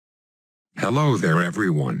Hello there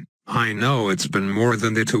everyone. I know it's been more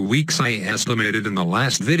than the 2 weeks I estimated in the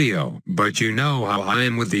last video, but you know how I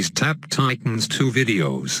am with these Tap Titans 2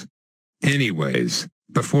 videos. Anyways,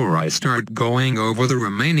 before I start going over the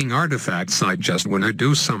remaining artifacts, I just wanna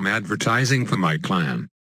do some advertising for my clan.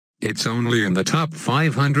 It's only in the top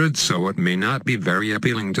 500, so it may not be very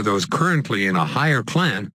appealing to those currently in a higher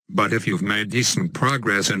clan, but if you've made decent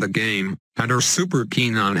progress in the game, and are super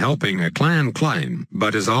keen on helping a clan climb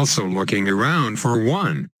but is also looking around for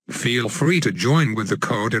one, feel free to join with the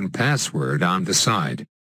code and password on the side.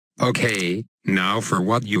 Okay, now for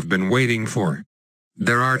what you've been waiting for.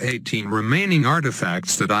 There are 18 remaining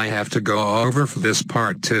artifacts that I have to go over for this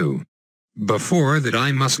part 2. Before that,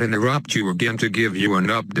 I must interrupt you again to give you an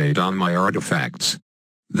update on my artifacts.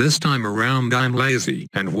 This time around I'm lazy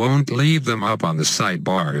and won't leave them up on the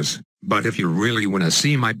sidebars, but if you really want to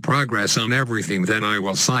see my progress on everything, then I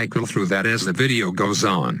will cycle through that as the video goes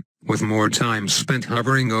on, with more time spent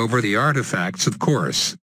hovering over the artifacts of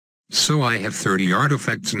course. So I have 30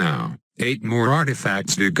 artifacts now, 8 more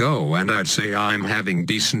artifacts to go, and I'd say I'm having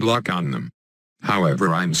decent luck on them. However,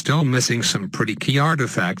 I'm still missing some pretty key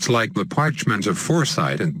artifacts like the Parchment of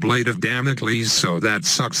Foresight and Blade of Damocles, so that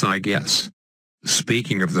sucks I guess.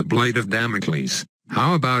 Speaking of the Blade of Damocles,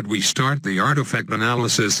 how about we start the artifact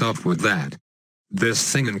analysis off with that?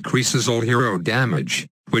 This thing increases all hero damage,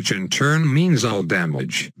 which in turn means all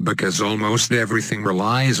damage, because almost everything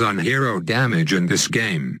relies on hero damage in this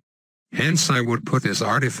game. Hence I would put this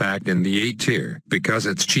artifact in the A tier, because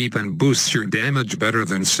it's cheap and boosts your damage better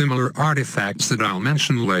than similar artifacts that I'll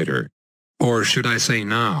mention later. Or should I say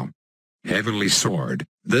now? Heavenly Sword,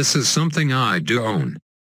 this is something I do own.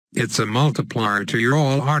 It's a multiplier to your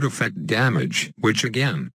all artifact damage, which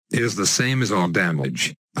again, is the same as all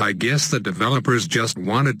damage. I guess the developers just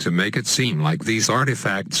wanted to make it seem like these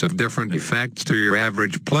artifacts have different effects to your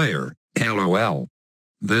average player, lol.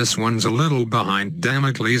 This one's a little behind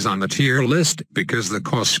Damocles on the tier list because the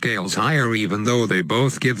cost scale's higher even though they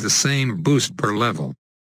both give the same boost per level.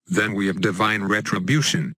 Then we have Divine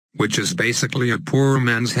Retribution, which is basically a poor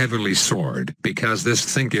man's Heavenly Sword because this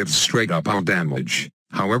thing gives straight up all damage,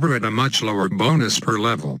 however at a much lower bonus per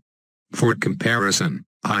level. For comparison,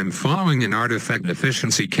 I'm following an artifact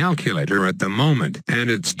efficiency calculator at the moment and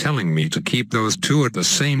it's telling me to keep those two at the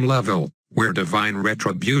same level, where Divine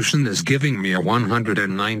Retribution is giving me a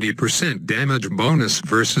 190% damage bonus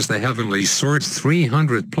versus the Heavenly Sword's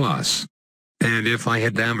 300+. And if I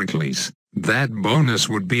had Damocles, that bonus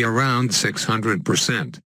would be around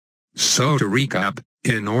 600%. So to recap,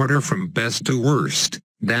 in order from best to worst,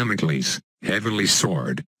 Damocles, Heavenly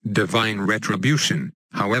Sword, Divine Retribution.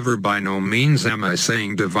 However, by no means am I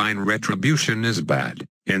saying Divine Retribution is bad.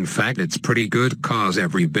 In fact, it's pretty good cause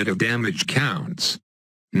every bit of damage counts.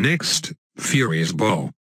 Next, Furious Bow.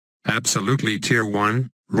 Absolutely tier 1,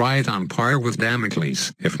 right on par with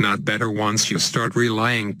Damocles, if not better once you start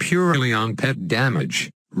relying purely on pet damage.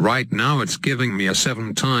 Right now it's giving me a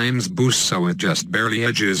 7 times boost, so it just barely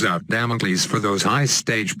edges out Damocles for those high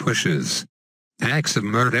stage pushes. Axe of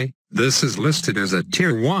Murder, this is listed as a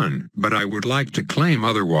tier 1, but I would like to claim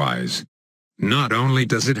otherwise. Not only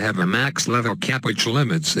does it have a max level cap which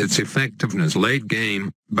limits its effectiveness late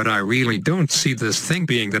game, but I really don't see this thing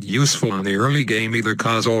being that useful in the early game either,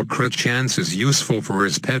 cause all crit chance is useful for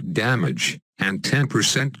its pet damage, and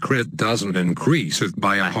 10% crit doesn't increase it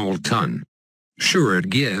by a whole ton. Sure, it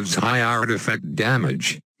gives high artifact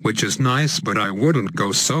damage, which is nice, but I wouldn't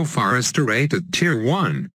go so far as to rate it tier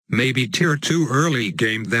 1, maybe tier 2 early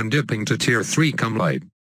game, then dipping to tier 3 come late.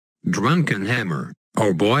 Drunken Hammer.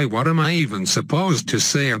 Oh boy, what am I even supposed to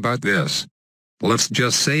say about this? Let's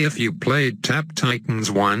just say if you played Tap Titans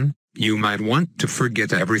 1, you might want to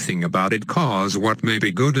forget everything about it, cause what may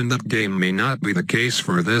be good in that game may not be the case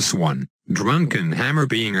for this one, Drunken Hammer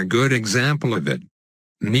being a good example of it.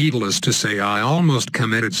 Needless to say, I almost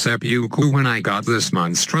committed seppuku when I got this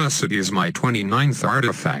monstrosity as my 29th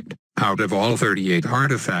artifact. Out of all 38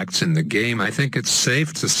 artifacts in the game, I think it's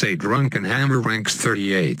safe to say Drunken Hammer ranks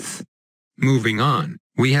 38th. Moving on,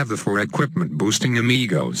 we have the 4 equipment boosting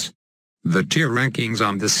amigos. The tier rankings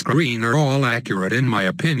on the screen are all accurate in my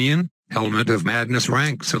opinion. Helmet of Madness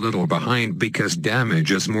ranks a little behind because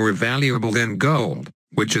damage is more valuable than gold,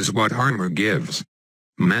 which is what armor gives.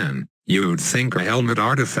 Man, you'd think a helmet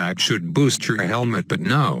artifact should boost your helmet, but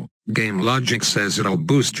no, game logic says it'll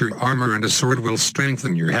boost your armor and a sword will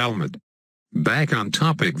strengthen your helmet. Back on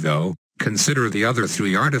topic though, consider the other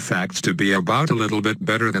 3 artifacts to be about a little bit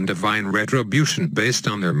better than Divine Retribution based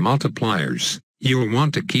on their multipliers. You'll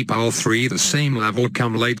want to keep all 3 the same level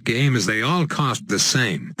come late game as they all cost the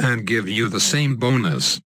same and give you the same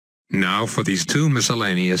bonus. Now for these two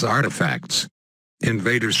miscellaneous artifacts.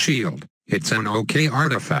 Invader's Shield. It's an okay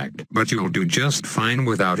artifact, but you'll do just fine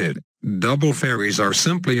without it. Double fairies are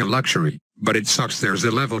simply a luxury, but it sucks there's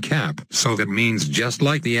a level cap, so that means just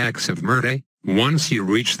like the Axe of Myrte, once you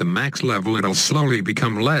reach the max level it'll slowly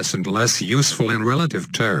become less and less useful in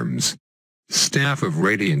relative terms. Staff of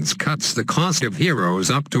Radiance cuts the cost of heroes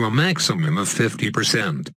up to a maximum of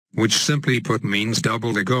 50%, which simply put means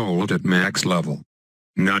double the gold at max level.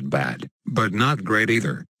 Not bad, but not great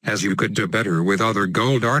either, as you could do better with other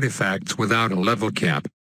gold artifacts without a level cap.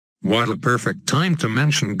 What a perfect time to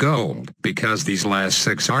mention gold, because these last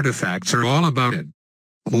 6 artifacts are all about it.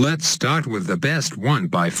 Let's start with the best one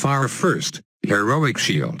by far first, Heroic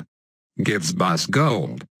Shield. Gives boss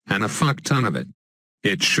gold, and a fuck ton of it.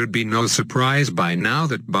 It should be no surprise by now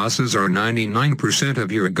that bosses are 99%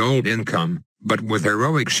 of your gold income, but with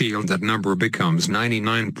Heroic Shield that number becomes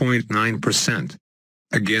 99.9%.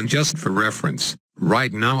 Again, just for reference,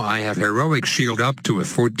 right now I have Heroic Shield up to a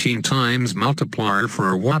 14 times multiplier for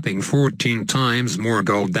a whopping 14 times more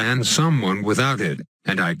gold than someone without it,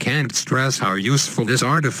 and I can't stress how useful this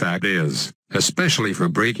artifact is, especially for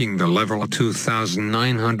breaking the level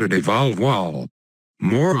 2900 evolve wall.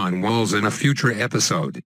 More on walls in a future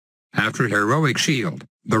episode. After Heroic Shield,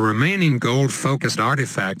 the remaining gold-focused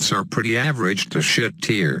artifacts are pretty average to shit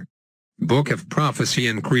tier. Book of Prophecy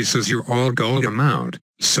increases your all-gold amount,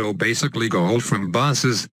 so basically gold from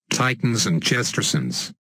bosses, titans and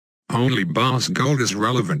Chestersons. Only boss gold is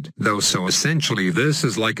relevant though, so essentially this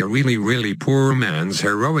is like a really poor man's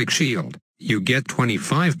Heroic Shield. You get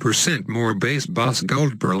 25% more base boss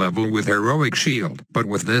gold per level with Heroic Shield, but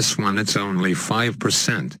with this one it's only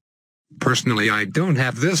 5%. Personally I don't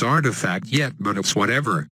have this artifact yet, but it's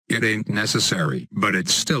whatever, it ain't necessary, but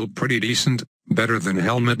it's still pretty decent, better than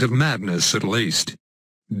Helmet of Madness at least.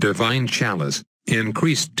 Divine Chalice,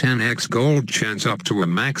 increased 10x gold chance up to a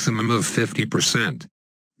maximum of 50%.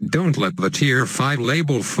 Don't let the tier 5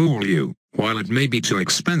 label fool you. While it may be too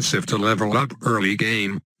expensive to level up early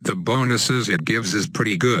game, the bonuses it gives is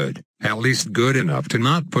pretty good, at least good enough to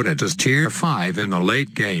not put it as tier 5 in the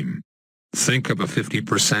late game. Think of a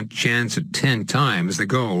 50% chance at 10 times the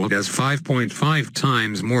gold as 5.5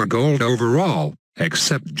 times more gold overall,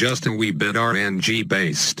 except just a wee bit RNG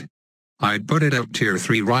based. I'd put it at tier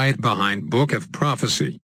 3 right behind Book of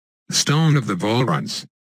Prophecy. Stone of the Volruns.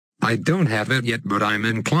 I don't have it yet, but I'm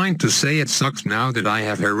inclined to say it sucks now that I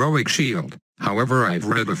have Heroic Shield. However, I've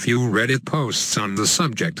read a few Reddit posts on the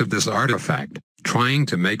subject of this artifact, trying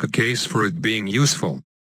to make a case for it being useful.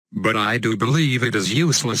 But I do believe it is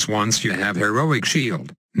useless once you have Heroic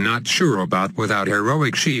Shield. Not sure about without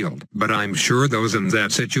Heroic Shield, but I'm sure those in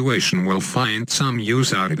that situation will find some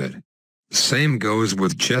use out of it. Same goes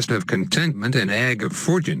with Chest of Contentment and Egg of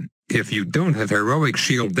Fortune. If you don't have Heroic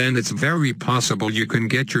Shield, then it's very possible you can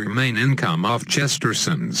get your main income off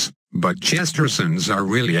Chestersons. But Chestersons are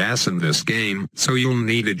really ass in this game, so you'll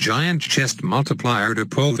need a giant chest multiplier to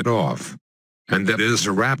pull it off. And that is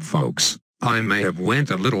a wrap, folks. I may have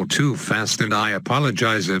went a little too fast and I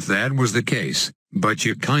apologize if that was the case, but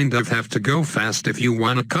you kind of have to go fast if you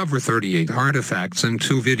want to cover 38 artifacts in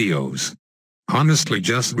 2 videos. Honestly,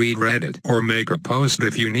 just read Reddit or make a post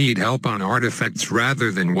if you need help on artifacts rather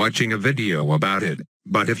than watching a video about it,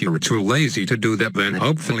 but if you're too lazy to do that, then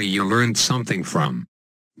hopefully you learned something from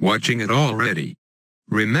watching it already.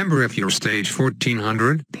 Remember, if you're stage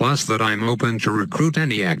 1400 plus, that I'm open to recruit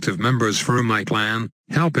any active members for my clan.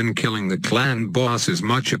 Help in killing the clan boss is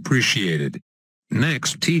much appreciated.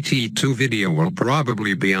 Next TT2 video will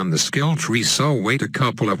probably be on the skill tree, so wait a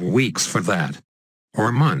couple of weeks for that.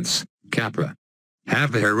 Or months. Kappa.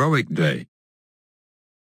 Have a heroic day.